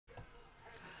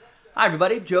Hi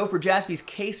everybody, Joe for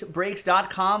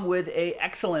JaspysCaseBreaks.com with a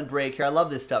excellent break here. I love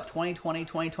this stuff.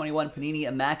 2020-2021 Panini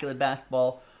Immaculate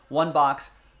Basketball, one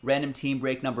box, random team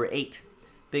break number 8.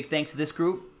 Big thanks to this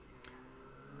group.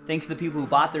 Thanks to the people who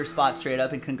bought their spots straight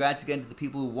up, and congrats again to the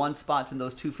people who won spots in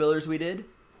those 2 fillers we did.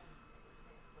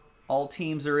 All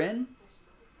teams are in.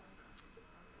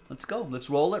 Let's go. Let's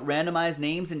roll it. Randomize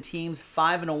names and teams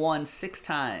 5 and a 1 6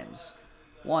 times.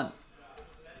 1,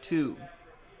 2,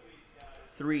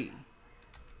 3,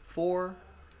 4,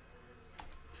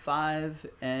 5,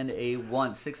 and a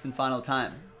 1. 6th and final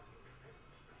time.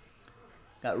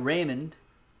 Got Raymond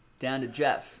down to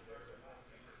Jeff.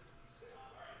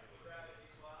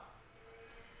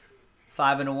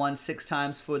 5 and a 1 6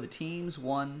 times for the teams.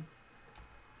 1,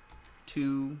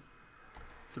 2,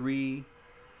 3,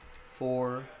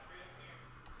 4,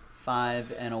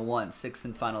 5, and a 1. 6th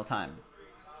and final time.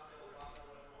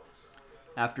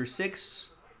 After 6,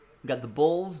 we got the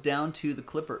Bulls down to the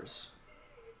Clippers.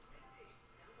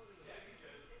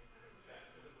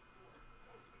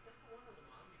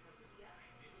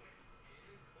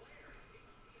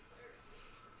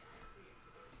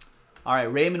 All right,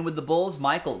 Raymond with the Bulls,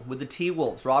 Michael with the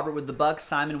T-Wolves, Robert with the Bucks,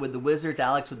 Simon with the Wizards,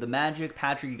 Alex with the Magic,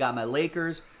 Patrick, you got my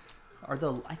Lakers. I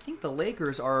think the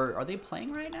Lakers are they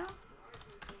playing right now?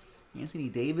 Anthony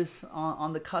Davis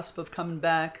on the cusp of coming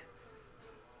back.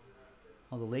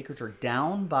 Oh, the Lakers are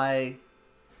down by...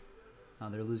 Oh,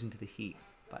 they're losing to the Heat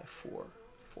by 4.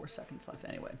 4 seconds left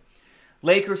anyway.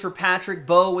 Lakers for Patrick,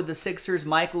 Bo with the Sixers,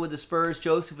 Michael with the Spurs,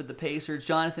 Joseph with the Pacers,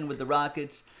 Jonathan with the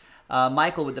Rockets,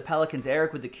 Michael with the Pelicans,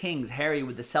 Eric with the Kings, Harry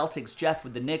with the Celtics, Jeff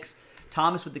with the Knicks,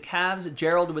 Thomas with the Cavs,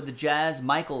 Gerald with the Jazz,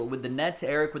 Michael with the Nets,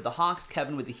 Eric with the Hawks,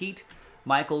 Kevin with the Heat,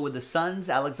 Michael with the Suns,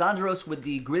 Alexandros with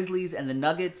the Grizzlies and the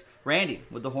Nuggets, Randy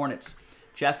with the Hornets,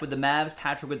 Jeff with the Mavs,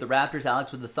 Patrick with the Raptors,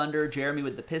 Alex with the Thunder, Jeremy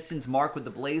with the Pistons, Mark with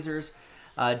the Blazers,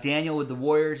 Daniel with the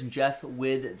Warriors, and Jeff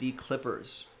with the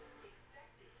Clippers.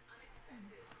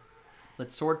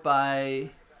 Let's sort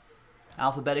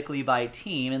alphabetically by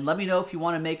team, and let me know if you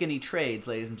want to make any trades,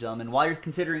 ladies and gentlemen. While you're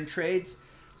considering trades,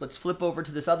 let's flip over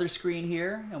to this other screen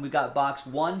here, and we've got box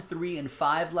 1, 3, and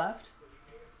 5 left.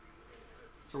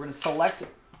 So we're going to select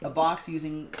a box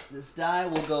using this die.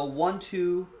 We'll go 1,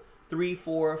 2, 3,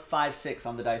 4, 5, 6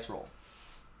 on the dice roll.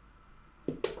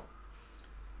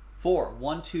 4.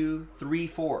 1, 2, 3,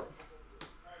 4.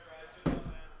 So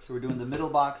we're doing the middle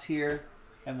box here,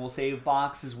 and we'll save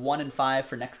boxes 1 and 5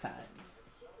 for next time.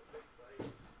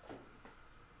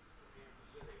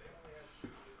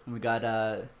 And we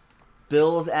got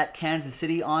Bills at Kansas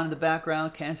City on in the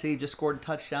background. Kansas City just scored a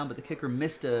touchdown, but the kicker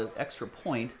missed an extra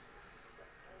point.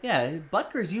 Yeah,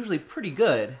 Butker's usually pretty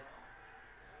good.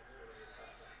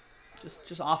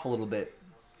 Just off a little bit.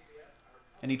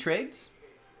 Any trades?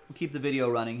 We'll keep the video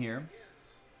running here.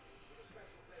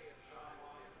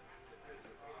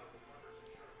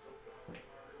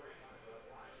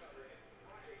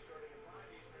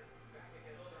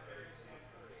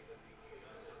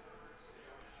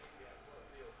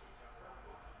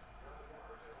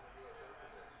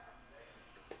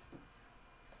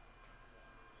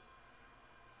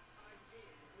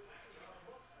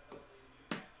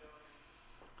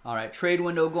 All right, trade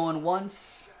window going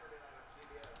once.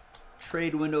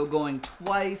 Trade window going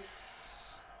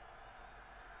twice.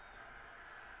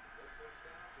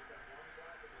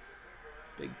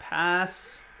 Big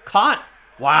pass. Caught.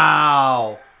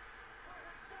 Wow.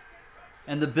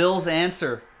 And the Bills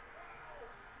answer.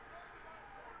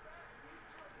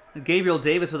 Gabriel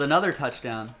Davis with another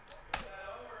touchdown.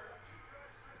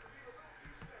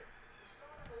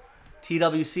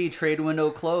 TWC trade window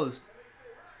closed.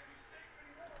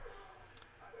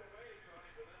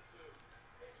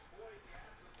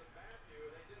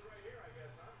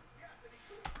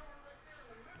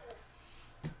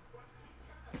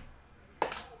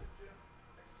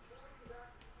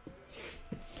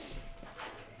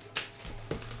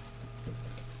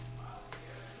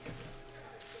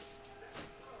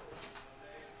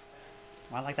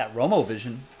 I like that Romo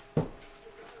vision.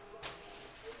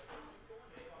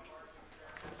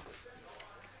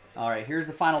 All right, here's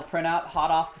the final printout,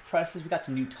 hot off the presses. We got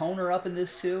some new toner up in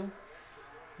this too.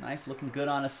 Nice, looking good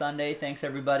on a Sunday. Thanks,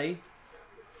 everybody.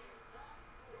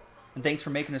 And thanks for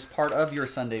making us part of your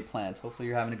Sunday plans. Hopefully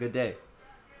you're having a good day.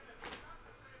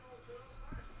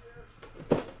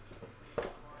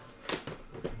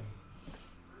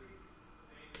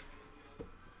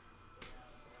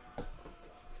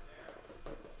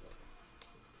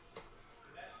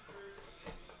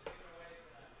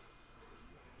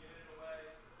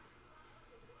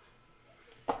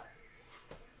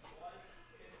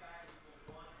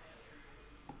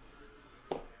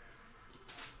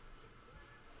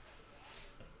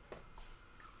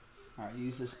 All right,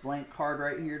 use this blank card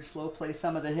right here to slow play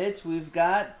some of the hits. We've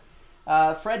got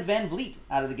Fred VanVleet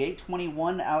out of the gate,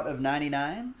 21 out of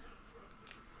 99.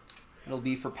 It'll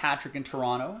be for Patrick in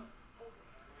Toronto.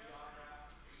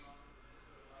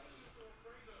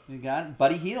 We got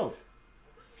Buddy Hield.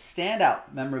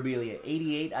 Standout memorabilia,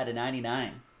 88 out of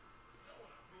 99.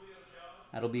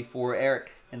 That'll be for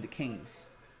Eric and the Kings.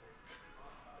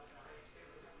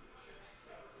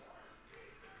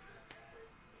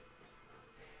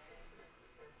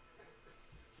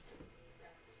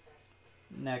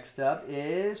 Next up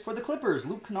is for the Clippers,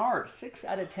 Luke Kennard, 6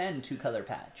 out of 10, 2-color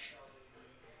patch.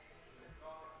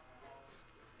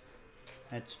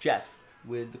 That's Jeff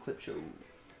with the Clip Show.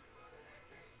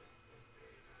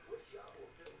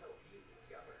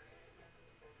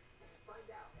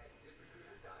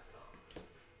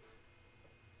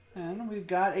 And we've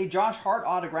got a Josh Hart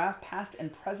autograph, past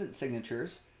and present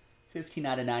signatures, 15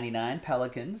 out of 99,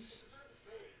 Pelicans.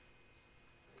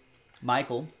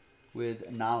 Michael with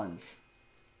Nolans.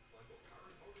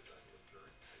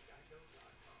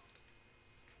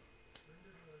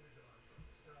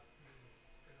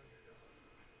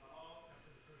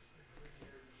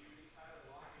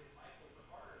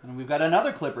 And we've got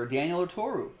another Clipper, Daniel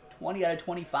Otoru, 20 out of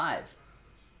 25.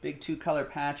 Big 2-color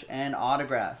patch and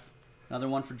autograph. Another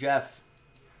one for Jeff.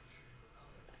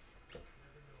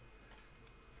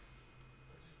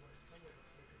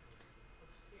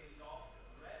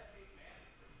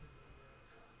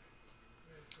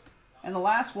 And the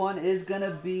last one is going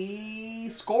to be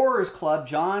Scorers Club,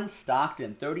 John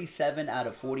Stockton, 37 out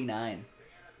of 49.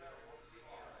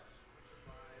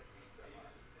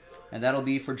 And that'll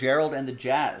be for Gerald and the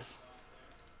Jazz.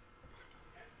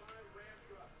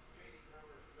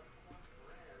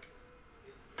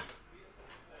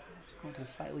 Let's go to a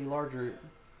slightly larger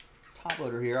top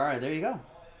loader here. All right, there you go.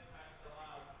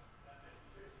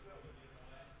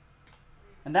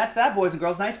 And that's that, boys and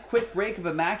girls. Nice quick break of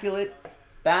Immaculate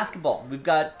basketball. We've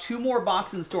got 2 more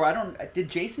boxes in the store. Did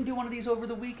Jason do one of these over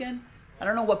the weekend? I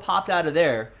don't know what popped out of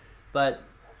there, but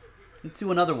let's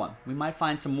do another one. We might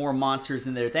find some more monsters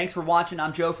in there. Thanks for watching.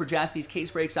 I'm Joe for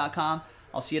JaspysCaseBreaks.com.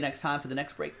 I'll see you next time for the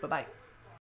next break. Bye-bye.